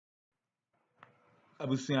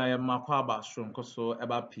Abusia ya makwaba shronkoso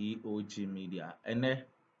eba POG Media. Ene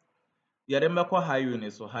yade mbekọ highway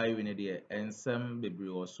ne so highway ne de ensem bebre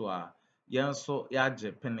wo so a yenso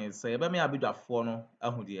yaje pene se yebe me abedwafo no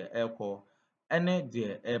ahu de ekọ ene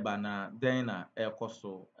de eba na den na ekọ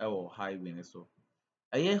so ewo highway ne so.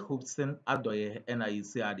 Eye Hopeson Addo ye ena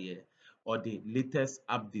yisi ade or the latest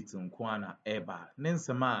update nko na eba. Ne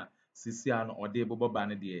nsem a sisi ano ode boboba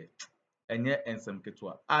ne de enye ensem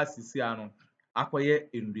ketwa. A sisi ano akoye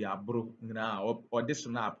enduabro nyina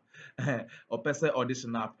audition app opese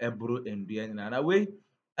audition app ebro endua nyina na we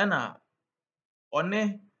na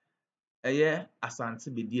one eye asante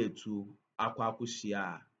Badiatuo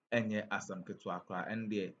akwakohia enye asam keto akra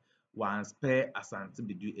ende Wǎrns pe asante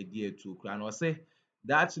Badiatuo kra na say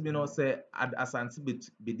that be no say asante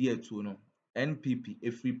Badiatuo no NPP a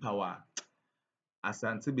free power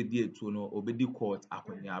asante Badiatuo no obedi court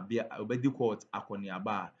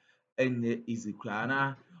akoniaba enye easy kra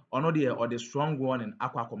na ono de or the strong one in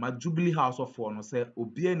Akrakoma Jubilee House of no say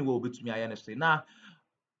obi eni we obetumi aye ne hye na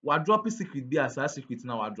wa drop secret bi asa secret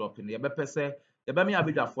na wa drop ne ye be pese ye be me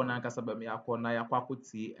abedwafo na nkasa be me akọ na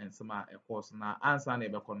yakwakoti ensema ekos na answer na ye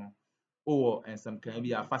be kono o ensem kan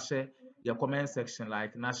bi afahye ye comment section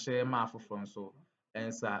like na share ma afofo so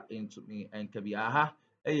answer into me enka bi aha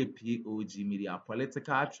eye POG Media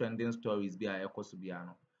political trending stories bi a ekoso bi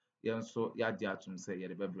ano yenso ya di atum se ye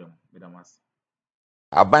de bebrem medamas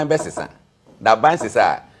aban besesa da ban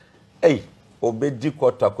sesa obedi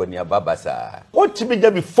kota kwani ababasa otimi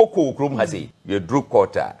gya bi foko okrom ha sei ye dru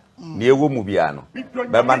kota na ewo mu bia no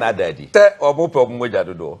be ma na dadi te obo pe obo moja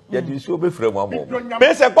dodo ye di nsu obefrem amo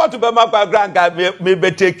me se kotu be ma kwa granga me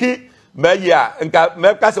beteki meya nka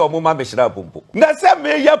me ka se omo ma me hira pompo na se me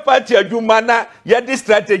ye party adwuma na ye di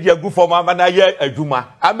strategy Akuffo ma na ye adwuma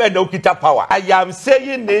ama na okita power. I am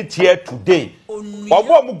saying it here today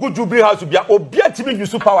obo mu good Jubilee House bia obi atimi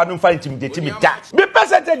use power no fa intimidate me da me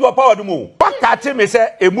percentage of power no mo pakati me se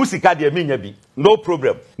emusika de me nya bi no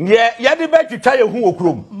problem ye de be twitwa ye hu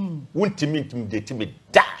okrom wuntimi intimidate me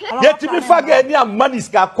da ye timi faga ni amani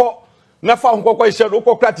ska ko na fa nkokọ ihye no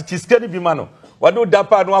kokra titiske ni bi ma no wado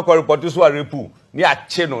dapa no akọ report so arepu ni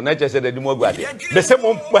ache no na chese de mo aguade be se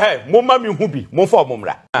mo ma mi hu bi mo fa mo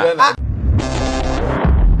mra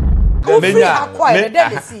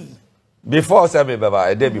before 7 baba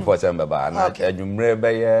a day before 7 baba na adwumre be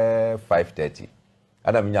 5:30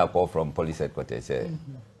 adam nya call from police headquarters say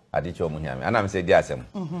Addo mo nya me anam say di asem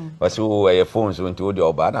waso e phone so nti o de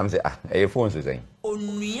oba anam say e phone so say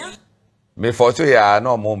onua me for so ya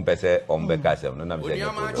no mo mpese o mbeka asem no nam say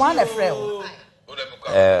one a friend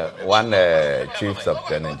one chief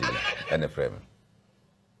subtenant and a friend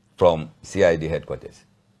from CID headquarters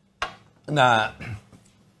na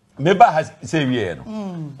meba has say we no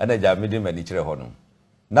ana ja me de mani kire ho no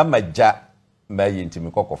na maja mayi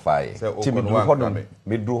ntimi kokofae timi du ho no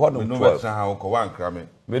me du ho no 12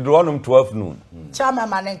 me du ho no 12 noon chama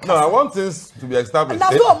manenka no I want things to be established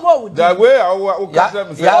that way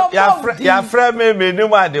ya friend me ni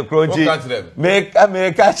ma de kroji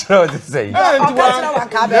me catch them say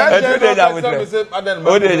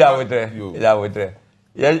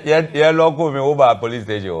ya local me over police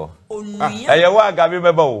station I wa ga me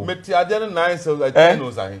meba o me ti ade 9 so I don't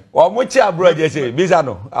know say o mu chi abroad je say bisa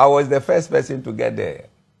no I was the first person to get there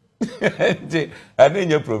and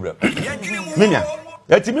no problem minya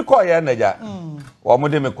eti mi call ya naja o mu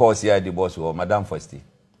de me call si adi boss o madam first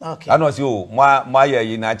okay ano si o ma ya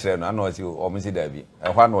yi na kire no ano si o mu si da bi e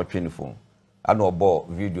hwa no twin phone ano bo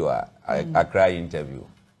video a cry interview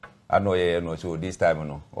ano ye no so this time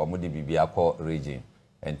no o mu de bibia call region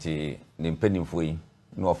enti ni mpanimfo yi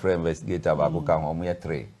no friend investigator ba ko ka ho mo ye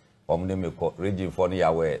 3 o mo me ko region for no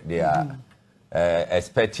ya we they are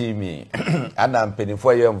expecting me and I'm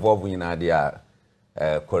mpanimfo ye involved in they are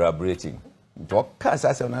collaborating to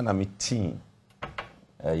kasa se na me team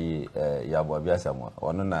ya bo bia samwa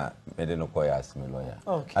ono na me de no ko ya asmi lawyer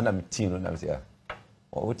and I'm team no na say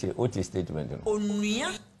what statement no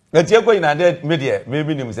onua na tie ko ina de media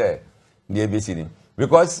maybe nim say the ABC ni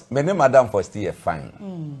because me ne madam for still fine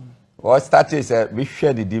what started say we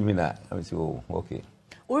share the dimina I say oh okay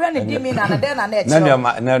we run the dimina na then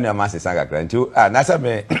na na ma se sanga grant you na say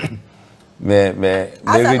me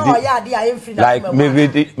like me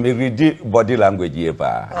read body language ye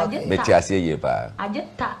pa me ti ase ye pa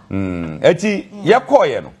ajeta eti ye call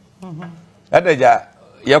ye no edeja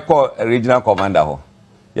ye call regional commander ho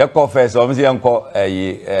ye call first o me say call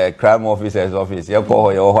crime officers office ye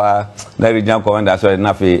call yo na regional commander so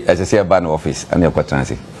na fi SSC ban office and ye call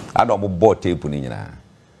transit Addo mo bought tape ni nyina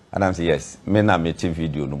and I say yes me na me team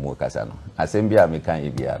video no mo kasa no asem bia me kan e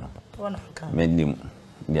bia no me nim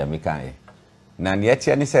dia me kan e Na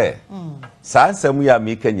netia ni say sansam ya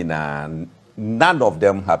meka nyina none of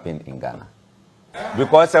them happen in Ghana.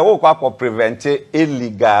 Because I will prevent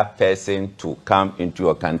illegal person to come into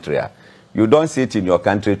your country. You don't sit in your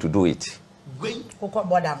country to do it.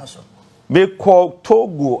 Me call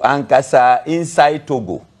Togo and Kasa inside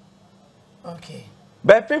Togo. Okay.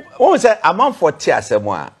 But people who say amount for tia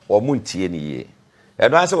semwa or munti any year.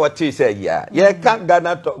 And answer what he said, yeah. Can't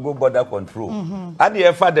Ghana go border control. And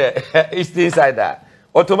the father is inside that.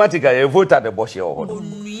 Automatically you vote at the bush.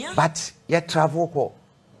 But you travel call.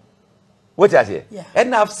 What I say? Yeah.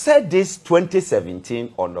 And I've said this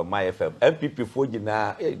 2017 on the My FM. MPP for you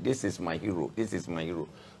now, hey, this is my hero. This is my hero.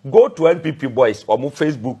 Go to MPP Boys on my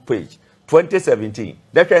Facebook page. 2017.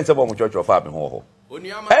 That can say about church of family.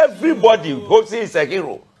 Everybody who is a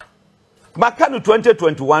hero. Makanu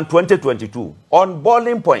 2021, 2022 on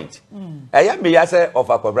Boiling Point. I am me yase of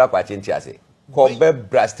a cobra kwachinti ase. Kobe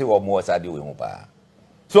brasti wa mo sadi we mo pa.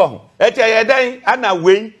 So, etia yedan ana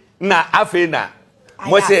we na afe na.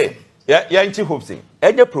 Mo say ya nchi Hopeson.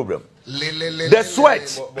 Any problem. The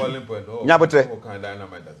sweat. Boiling Point. Nyabotre. What kind of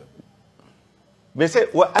dynamite is it? Me say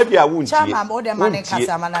what abia wunti. Chama mo de mane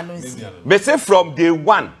kasa mana no si. Me say from day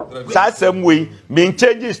one. Sa same way me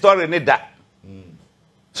change story ni da.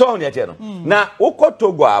 So on yet no. Na woko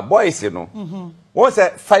Togo a boys no. Won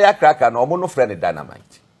say firecracker no omo no friend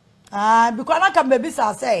dynamite. Because na can baby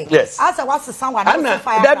say. Yes. Asa what someone no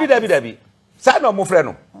fire. Dabi. Sa no mo friend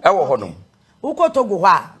no. E wo ho no. Woko Togo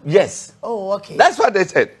ha. Yes. Oh, okay. That's what they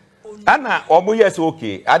said. Ana omo yes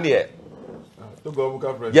okay. Ane Togo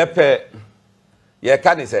muka friend. yepe ye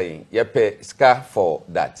can say yepe scar for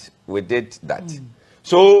that. We did that.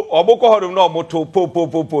 So oboko hodum no moto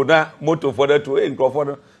po na moto for that to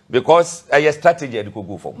include because a strategy dey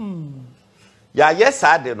go for. Ya yes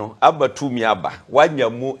ade no abatu mi aba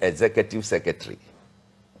wanyamu executive secretary.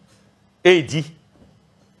 AD.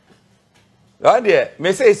 Oh dear,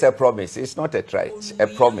 me say it's a promise. It's not a try. It's a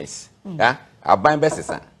promise. Huh? Aban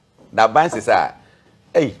besisa. Na ban sisa.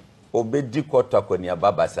 Hey, obedi kota koni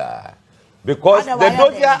ababa sa. Because the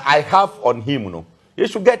dossier I have on him no, you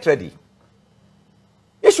should get ready.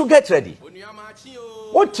 You should get ready.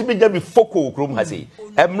 What to be done with Foko Okrom has a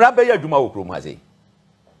Mrabe Duma Okrom has a.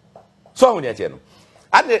 So on yet,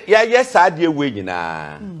 and yes, I dear way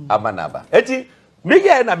na Amanaba. Eti,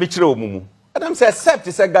 Miguel na Michro Mumu. And I'm saying, except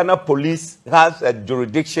it's a Ghana police has a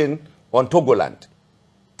jurisdiction on Togoland.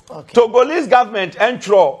 Okay. Togolese government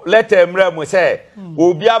entro let Mremo say,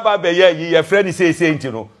 Ubiaba Beye, your friend is saying,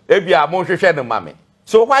 you know, Ebia Monsheshe no mame.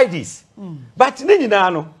 So why this? But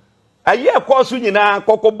Ninano. A year course you na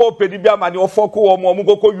Cocobo Pedibia Mani or Foko or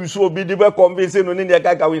Momoko, you so be the convincing on India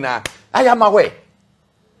Gagawina. I am away.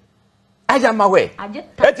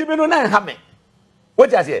 Etimino Hame. What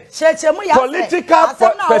does it? Political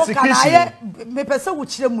persecution. Me person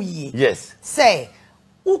which them ye. Yes. Say,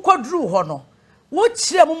 Uko drew hono. What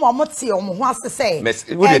chemu momoti omo ho ase say.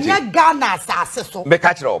 Enya Ghana asase so. Me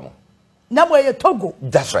catch romo. Na mo ye Togo.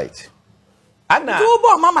 That's right. Anna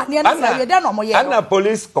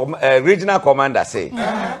police regional commander say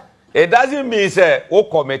it doesn't mean say who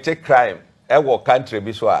commit a crime e country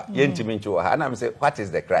bi so a yentimi nchi wa ha. And I'm say what is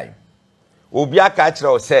the crime? Obi aka kire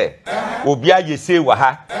o say obi ayese wa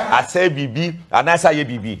ha asa bibi anasa ye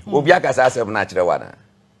bibi obi aka sa asem na kire wa na.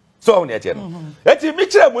 So on ye no eti mi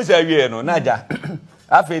kire mu say wie no na ja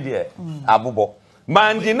afi de abubo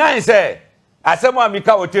man deny say asem a mi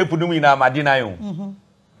ka o tape nu mi na ma deny o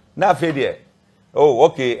na afi de. Oh,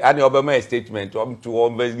 okay. And Obama statement to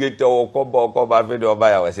investigate or cover video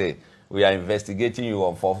by say we are investigating you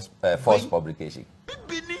on false publication.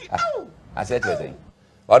 I said to say,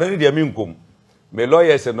 already the minkum. My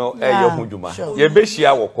lawyers no yomujuma. Ye be share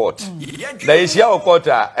our court. The share our court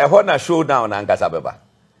a honor showdown and Kasabeba.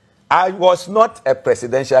 I was not a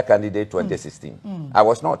presidential candidate 2016. I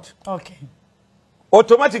was not. Okay.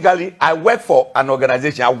 Automatically, I work for an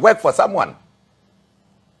organization. I work for someone.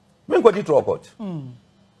 When got it to a court?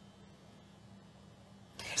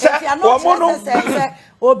 If you are not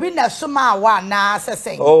obi na suma wa na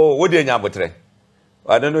say. Oh, what do you nyambotre?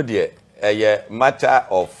 I don't know dear. A matter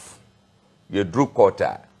of your drew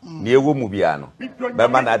quarter. Near Wumubiano.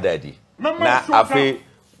 Bema na daddy. Na afi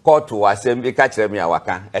court to assembly catch me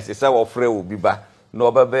awaka. As a say of free will be back.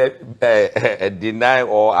 No deny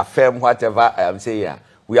or affirm whatever I am saying.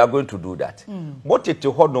 We are going to do that. What it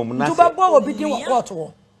to hold no will be doing court.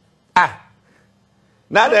 Ah.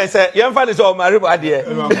 Now they say, young fan is all my river idea.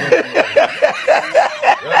 Now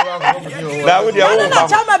with your own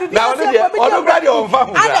family. Now, what do grad on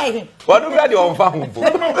family? What do grad on family?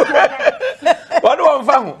 What do on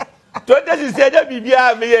family? 20 say je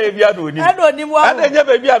bibia me ye bia do ni ana nya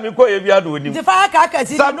bibia me ko ye bia do ni the fire ka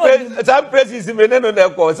kasi no some places me no na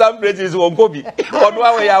ko some places won ko bi odo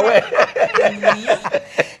awe ya we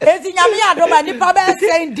ezi nyame Addo ma nipa be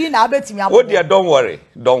saying din na betimi abo oh dear don't worry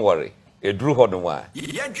e dru ho no wa the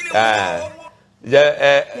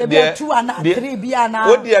 2 and 3 bia na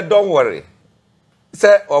oh dear don't worry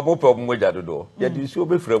say obo pe omo moja dodo ye di so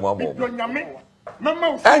be frem amo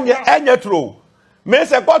anya true me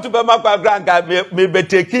se kwatu be makwa granka me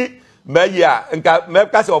beteki me ya nka me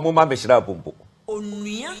ka se omo ma me hira pompo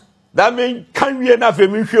onua that mean kan wie na fe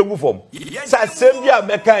me hwemu fom sa sem bia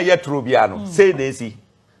me kan ye true bia no say dey see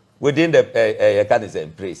within the kind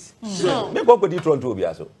of place me go di Toronto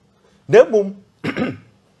bia so na mum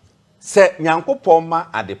se nyankopon ma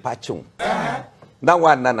adepachu na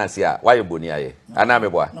wan na nase a why boni aye ana me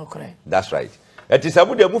boa no correct that's right it is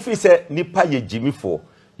abu de mu fi se nipa ye jimifo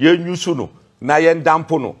ye nyusu no na ye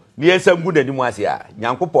ndampo no ne ye sambu na nimu ase a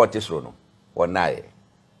nyankopon tesoro no onaye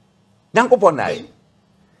nyankopon naye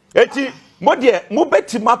eti mo de mo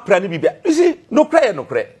betima pra ne bibia you see no cry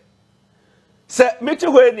se mechi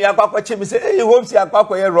ho ni akwakwa che mi se home si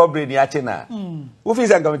akwakwa ye robbery ni ache na wo fi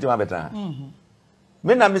se ngam tima betana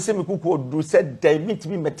me na me se me kuku odu se dai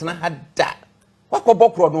mitimi metena hada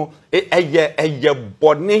wakobokro no eye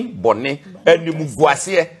bone animu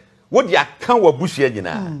guase wo di aka wa buhia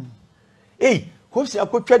nyina home si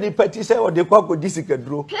akotwa di party se o de kwakwa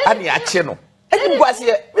disikaduro ani ache no animu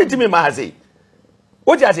guase mitimi ma haze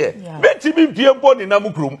wo di ase mitimi pie boni na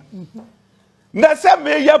mukrum na se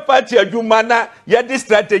me ya party adwuma na ya di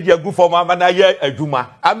strategy Akuffo mama na ya adwuma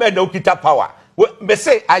amen na okita power me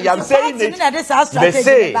say I am saying it me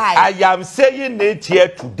say I am saying it here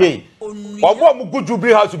today obo mu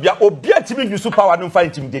gujubri house bia obi atimi use power no fa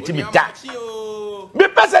intimidate me da me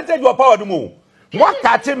percentage of power no mo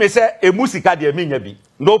ka ti me say emusika de me nya bi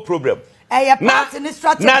no problem na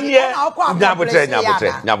strategy na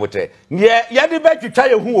nyabotre ne ya de ba twitwa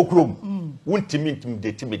ye hu okrom wuntimi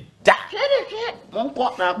intimidate me da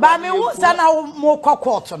ba me wo sana mo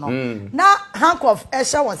court no na handcuff e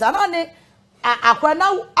hye won sana ne akwana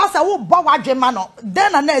asa wo bo wadwema no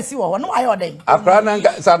den na esi wo no ayo den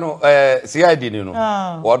akwana sano CID ni no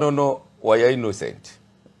wono no wo ye innocent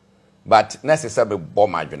but necessary bo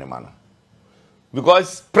madwene ma no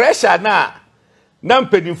because pressure na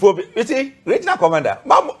mpedinfo you see regional commander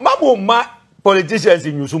ma politicians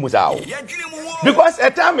in Yusumu sao because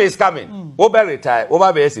a time is coming over retire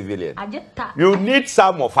over be a civilian you need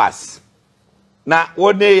some of us na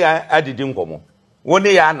one ya adidi nkomo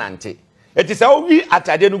one ya anante it is how we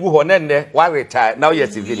atade nugu ho nenne wa retire now you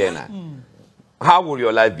civilian how will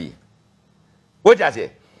your life be what you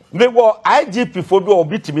say me wo IGP for do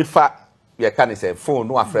obitimi fa ye can say phone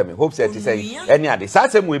no afre me hope say it say any ade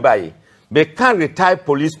say we buy me can retire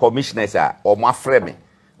police commissioners or my frame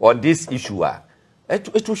on this issue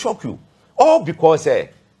it will shock you all because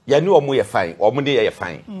you knew omo ye fine omo dey ye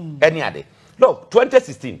fine any ade look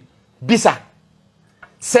 2016 bisa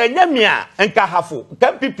senya me a enka hafo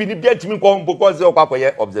kan pipi ni bia timi ko because of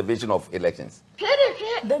kwakoye observation of elections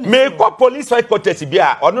me ko police headquarters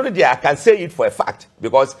bia ono dey I can say it for a fact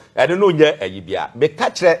because I don't know nya ayi bia me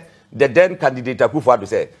catch the then candidate Akuffo Addo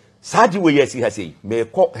say Saji we yesi hase me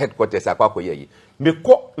ko headquarters akwakoye yi me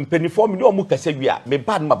ko mpenifo me omu kase wi a me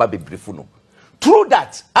bad ma ba bebrifu no through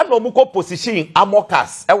that and omu ko position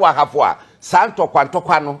amokas e wa hafo a santo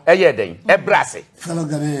kwantokwa no eye den e brase fellow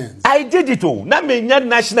Ghanaians I did it all na me nya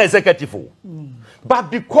national executive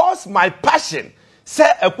but because my passion say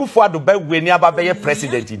Akuffo Addo ba we ni aba be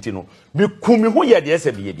president intino me kumi ho ye de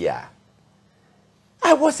ese bia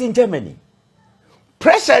I was in Germany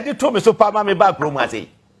pressure dey to me so pa ma me ba Akroma say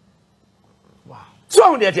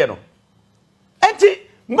so on the no enti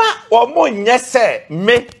ma omo nye say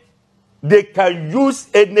me they can use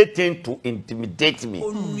anything to intimidate me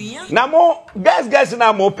na mo guys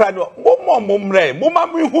na mo plan mo mre mo ma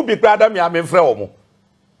mi hu bi krada mi amfre omo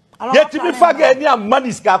yeti mi faga ni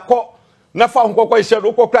amani ska ko na fa nkokọ ise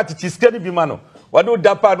ro ko kra titi skani bi ma no wado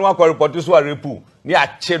dapa no akọ report so arepu ni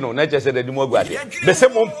ache no na chese de mo aguade be se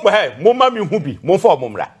mo ma mi hu bi mo fa omo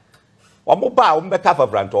mra omo ba o mbeka fa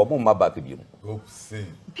brand omo ma ba ke bi mu Hopeson.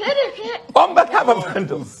 Omba kaba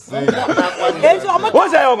brando.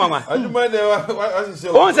 Onse yo mama.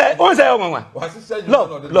 Onse yo mama.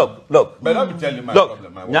 Look. But let me tell you my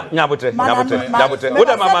problem. Nyabotre. What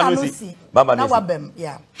am mama nusi? Mama nusi.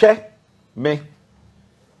 Yeah. She me.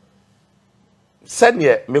 Send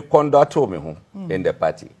ye me conduct me ho in the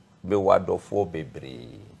party. Me wadofo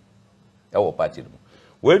bebre. E wo party no.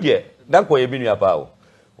 We die dan ko ye bi nua pa o.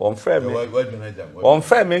 on frame me on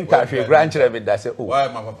frame me country grandchildren me that say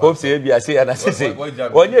oh hope say be say and say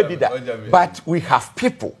onye be that but we have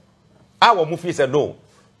people our movie say no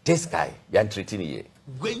this guy you treating here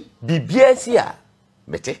bibia sia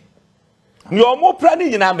mete ni omo pra ni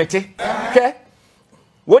nyina mete hwe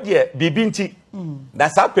wo de bibi nti na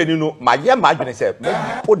sa pani no maye madwene say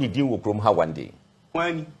po ni din wo krom ha one day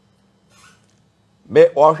Wani. me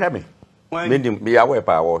o hwe me me ya we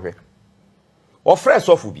pa wo hwe o fresh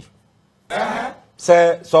sofu bi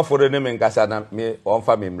say sofu re ne me nkasa na me on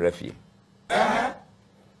fa me mrafie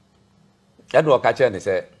ya do ka che ne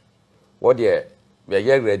say wo de we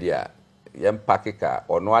ye ready a yem pakika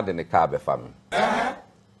ono ade ne car be fa me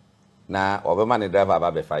na obema ne driver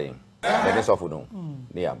ba be fa yin me ne sofu no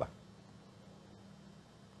ne aba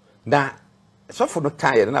na sofu no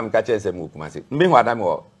kan ye na me ka che se mu kuma se me hu adam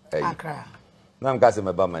wo Accra na me ka se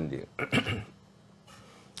me ba mande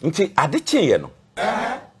nti ade chen ye no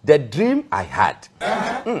the dream I had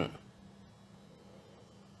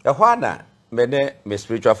ehwana me ne me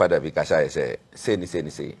spiritual father bi ka say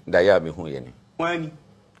ni da ya me hu ye ni Wani.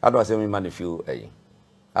 Addo say me man feel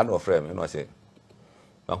Addo frame me no say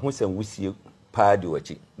ma hu say wusie pa di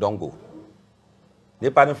wachi don't go ne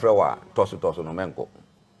pa ne frɛ wa toso no menko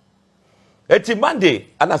eti Monday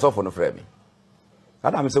ana so for no frɛ me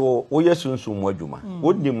ana me say wo yesunsun mu adwuma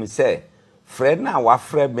wonim say frɛ na wa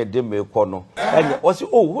frɛ me de me kɔ no enye o say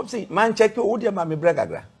oh hope say man check o de ma me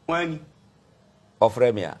bregagra Wani. o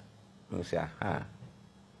frɛ me a me say ha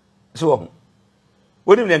so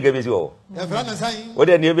wonim ne ngabe si o o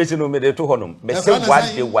de ne be si no me de to honom me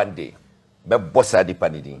say one day be bossa di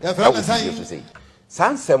panidin I will to say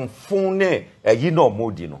sansem fun ne ayi no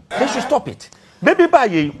modi no they should stop it baby ba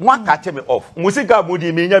ye one catch me off musica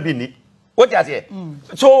modi me nya bi ni what you say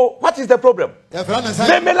so what is the problem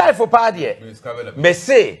me life for party me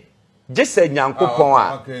say just say nyankopon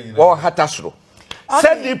a wo hatasro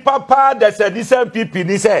said the papa that said this MPP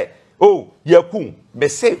ni say oh yakun me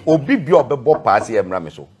say obi bi obebo pass e mra me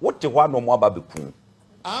so what you want no mo aba be kun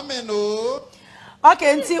Amen o.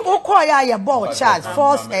 Okay, nti ukọ ya ye ball charge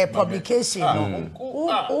force publication no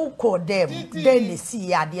ukọ them then see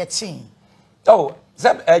ya de chin oh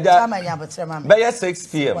some eja by 6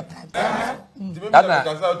 p.m. Ana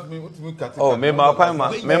oh me ma kwa ma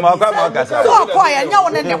kasa so ukọ ya nya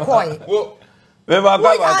won ne kọ ye me ma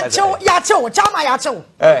kwa ma kasa ya chew chama ya chew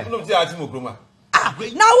No ti ati mo kroma.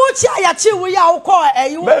 na wo chi ya chew ya ukọ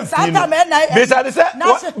eyi santa me na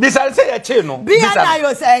bisa se ya che no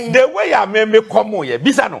bisa the way ya me come ye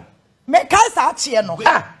bisa no me kansa che no me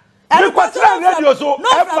kwatra radio so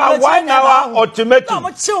e fa 1 hour ultimatum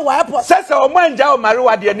no chew wa airport sese o manja o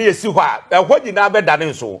marewa de na esi hɔ a ɛhɔ nyina be dane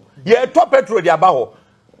nso ye to petrol de aba hɔ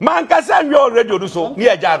man kasa nwe o radio do so ni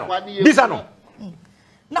eja no bisa no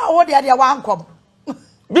na wo de wa ankom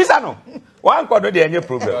bisa no one kodo de any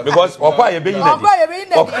problem because okwa ye be yin na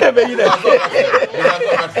okwa be yin na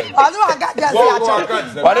azu aga just ya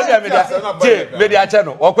cha what dey me da je me dey acha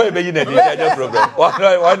no okwa ye be yin na dey any problem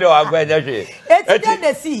one dey wa gwa nya hwe eti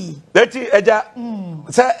dey see eti eja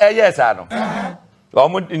say yes ano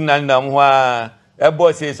omo nanam ho a e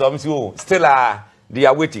boss say some say oh still they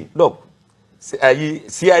are waiting look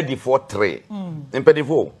CID 43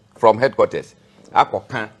 impedifo from headquarters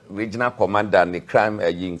Akoka regional commander ni crime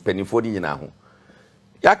yin penifo ni nyina ho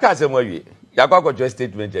yaka asem awie yakwa just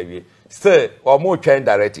statement awie still omo train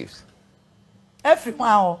directives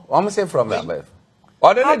everyone omo say from the above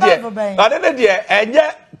odene de enye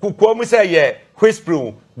kukuom say ye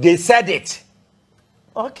whispering they said it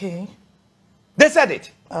okay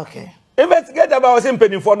investigate about say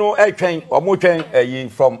penifo no train omo train yin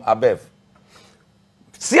from above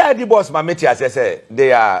CID boss mameti say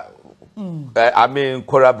they are I mean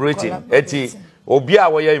collaborating. Eti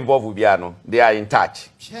obia we are involved with biano. They are in touch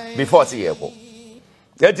before see eko.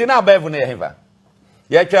 Eti na ba even eheva.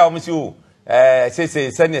 Ye twa o msi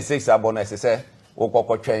say send 6 aboners say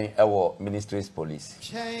okoko twen ewo ministries police.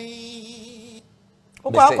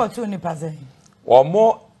 Okoko to ni paze.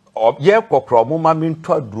 Omo ye kokro mo ma me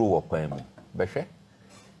ntwa duro wo kwan mu. Behwe.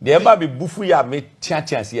 De ba be bufu ya me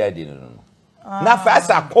tiatia see ide no. Na fa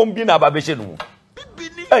sa kombi na ba be hye no.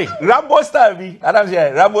 Hey, Rambo style bi. Adam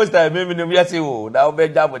say Rambo style me no ya say o. Na o be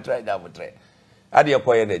jabo try. Ade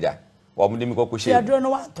ekoye neja. Wo mu nim kokko she. Ya dro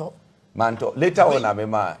no wanto. Manto. Later on na me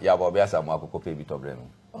ma ya bo be asamu akoko pe bi problem.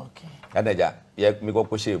 Okay. Aneja, ye mi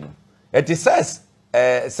kokko she mu. It is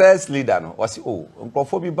says leader no. Wasi o,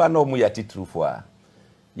 nkrofo bi ba na o mu ya titrufo a.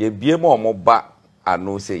 Ye bie mo mo ba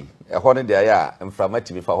ano sei. E ho ne de ya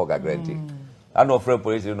mframati mi fa ho gagrante. Ana ofre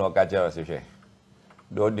police no ka cha se hwe.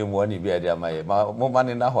 Don't do money be there my mo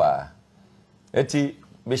mani na ho a eti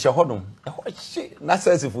be shehonum she na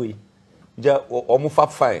sensifu yi je omu fa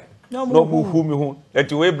fine no mu hu mi hu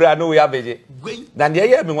enti we bra no we abeje na de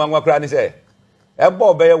ye me nwanwa kra ni say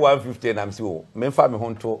ebo be ye 150 na msi o me fa me ho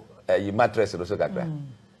nto yi mattress ro so kakra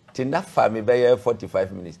ti na fa me be ye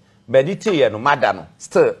 45 minutes medite ye no mada no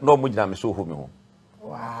still no mu gina me so hu mi hu.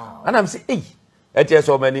 Wow. And I'm saying, hey, eti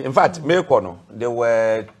so many. In fact, me kono they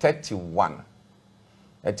were 31.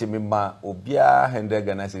 Eti me ma obia 100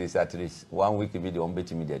 Ghana cedis at least 1 week video on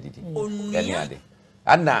beti media didi. Any ade.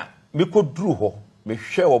 And na me ko dru ho, me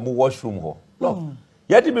hwe wo mo washroom ho. No.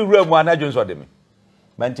 Yedi me wura mu anajo so de me.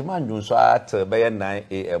 Manti man dun so at be 9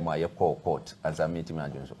 am aye call court as I meet me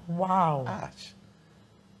adun so. Wow. Ash.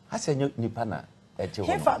 Ase nipa na eti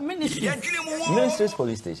Here ho. for Ministries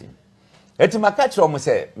police station. Eti makachiro mo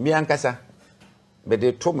se mi ankasa be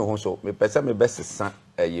de to me ho so me pesa me besesa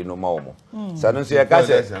ayi no ma omo sa no so ye ka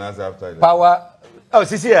se power oh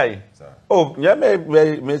sisi ayi oh ya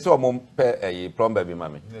me so omo pe ayi plumber bi ma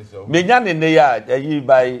me me nya ne ya ayi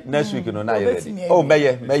by next week no na ye ready oh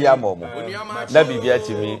meye am omo na bibia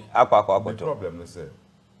timi akwa problem no say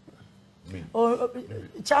me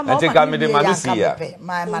chama eti ka me de ma si ya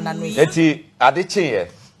eti ade chin ye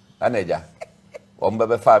anaja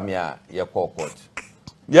ombebe famia ye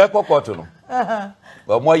court no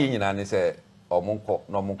omo yi nyina ne se omonko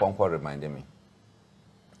no omonko remind me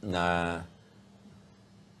na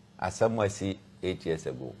asamwasi 8 years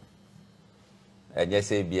ago enye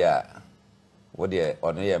se bia wo de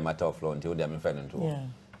ono ye matter of law until they am friend nto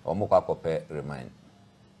omoko akope remind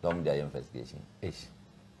dom their investigation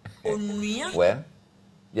well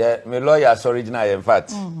yeah, my lawyer original in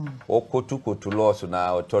fact. Kotu laws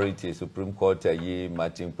na authority Supreme Court yi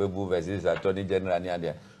Martin Kwebu versus Attorney General ni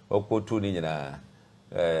ade. Kotu ni na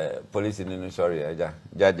police ni sorry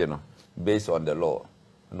judge no based on the law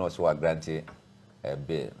no so granted a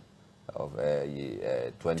bail of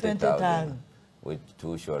 20,000 with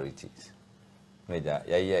 2 sureties. Meja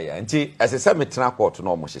yeah. Nti as a semi-trana court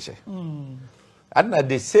no mo hyehyɛ. And at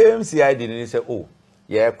the same CID ni say oh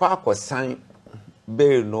yeah kwa sign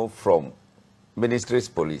bail no from ministries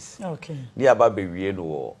police. Okay. Ni aba be wie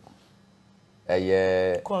no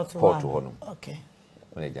court ho no. Okay.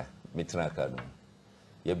 Oneja metra ka no.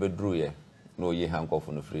 Ye bedru ye no ye handcuff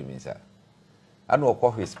no free me sir. And we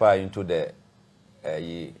call his spy into the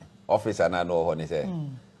officer na no ho ni say.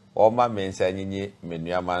 O ma me nsa nyinyi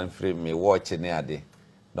menuaman free me watch ne ade.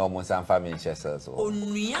 Na mo nsa fa me nhyɛ so.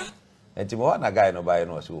 Onua. Enti mo na guy no buy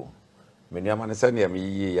no so. Menuaman nsa ne me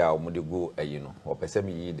yi ya o mo de go no. O pese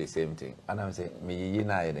me yi the same thing. And I'm say me yi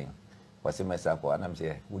na ye den. Wase mesa ko and I'm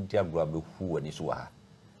say wudi agro be hu ani so ha.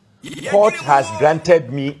 Court has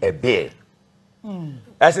granted me a bail.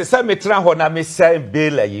 As a say me tran ho na me sign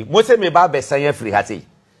bail yi. Mo say me ba be sign free ha say.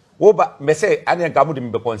 Wo ba me say ane nka mo de me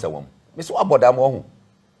be ponsa wom. Me so aboda mo ho.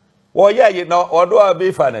 Wo ye na odo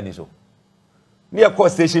be fa na ni so. Near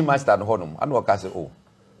court station master no honum and work as oh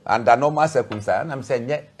under normal circumstances and I'm saying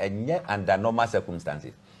enye under normal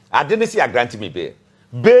circumstances I didn't see a grant me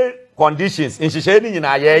bail conditions in shisheni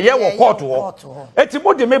nyina ye wo court ho eti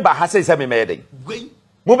mo de me ba ha say me mede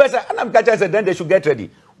mo be say and I'm catch say then they should get ready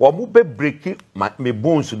wo mo be break me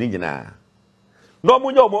bones ni nyina no mo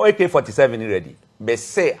nya mo AK-47 ready me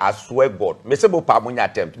say I swear God me say mo pa mo nya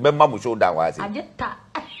attempt me ma mo show down wa say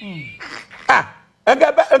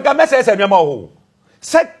enga me say me ma ho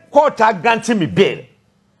say court granting me bail.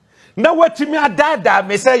 Now what me adada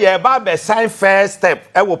me say ye ba be sign first step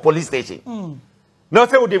e wo police station. Now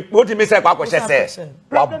say what me say kwa say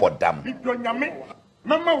wa bodam.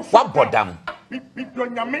 Wa bodam.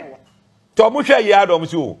 To mo hwe ye adom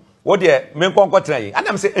si o. Wo de me nkonko tran yi.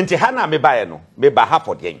 Anam say enti ha na me ba ye no. Me ba ha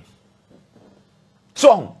for den.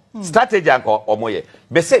 So strategy anko omoye.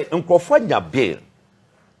 Be say nkrofo nya bail.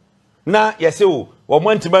 Na yese o wo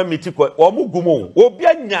mantima miti ko wo mugumo obi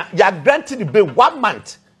anya ya granted the bail 1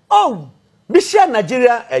 month. Oh Bishia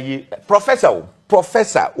Nigeria professor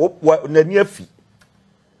nani afi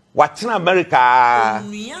watena America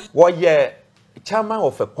wo ye chairman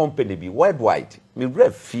of a company be worldwide me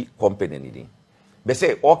refi company ni be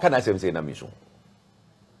say all can I say na me so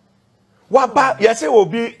wa ba yese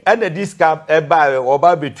obi and this scam e ba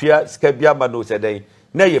oba betua scabia mano say den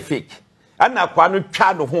na ye fake ana kwa no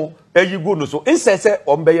twa no ho eyigu no so insese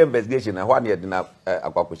ombeye investigation na ho na ye na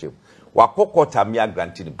akwakoche wakokota me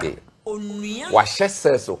granted bail wa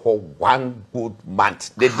shese so for 1 good month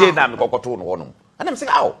the day na me kokoto no hono and I'm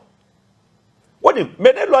saying how what me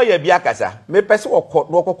the lawyer bi akasa me pese wo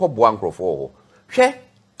kokko bo ankrofo ho hwe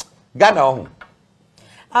Ghana ho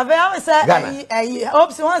ave am say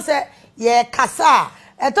Hopeson say ye kasa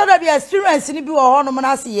e to da bi experience ni bi wo hono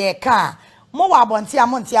na say ye ka Mo wa bonti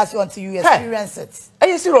amonti ase until you experience it. Are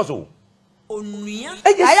you serious? Oh, Onuya.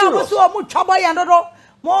 I am so mu trouble yandodo.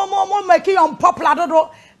 Mo making unpopular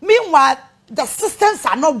dodo. Meanwhile, the systems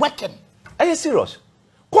are not working. Are you serious?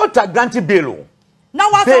 Court granted bail. Now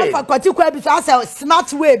what for particular because a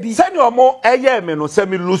smart way be. Send your more me no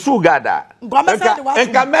semi lusu gada.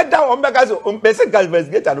 Enka meda o mbeka so mpese ka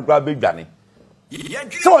investigate and grab big dwane.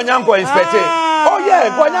 So onyanko inspect. Oh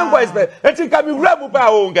yeah, onyanko inspect. Enti ka mi wura mu pa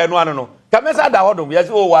o ngenu ano no. Ka mesa da hodom yes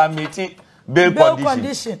o wa meet bail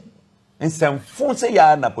condition. And some phone say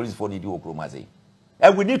ya na police for need Akroma say.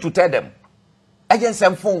 And we need to tell them. Again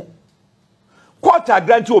some phone. Court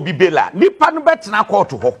grant you obi bail. Nipa no betena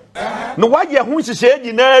court ho. No wa ye hu hihye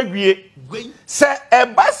nyina awie. Se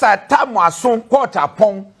ebasa tamaso court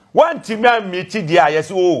apon. One time meet dia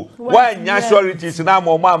yes oh. One nya sureties na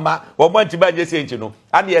mama. One time anye say nchi no.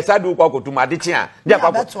 And yes adu kwa kotuma de chia.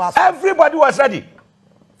 Everybody was ready.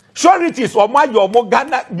 Sureties o ma yo mo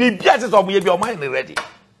Ghana bibia se so mo ye bi o ma ready.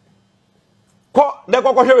 Ko ne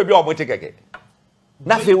ko hwe bi o mo tekeke.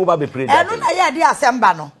 Na fe wo ba be pray. Enu na ye de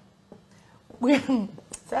asemba no.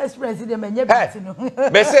 Sales president menye biti no.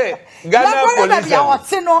 Me say Ghana police. Ya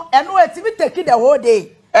wote no enu etimi take the whole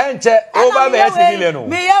day. Enche over be civilian no.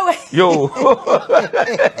 Me yawe. Yo.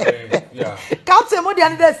 Yeah. Captain mo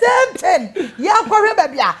dey the same thing. Ya kwahwe ba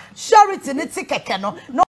bia surety ni tikeke no.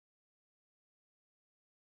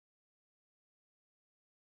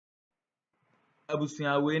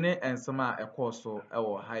 Abusua we ne ensema ekoso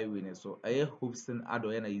ewo highway ne so Hopeson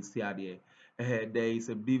Addo na yisi ade there is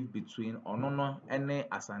a beef between Onono ene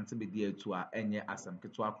Asante Badiatuo a enye asam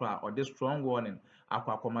ketwa kra or the strong warning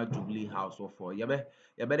Akroma Jubilee House for yebe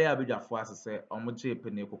dey abidwafo asese omje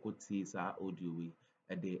pene kokoti sa audio wi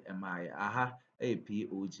ede emai aha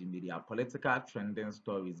POG Media political trending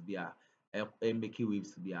stories bia make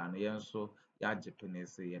waves bia no yenso ya jepene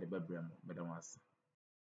se yede bebrem medawas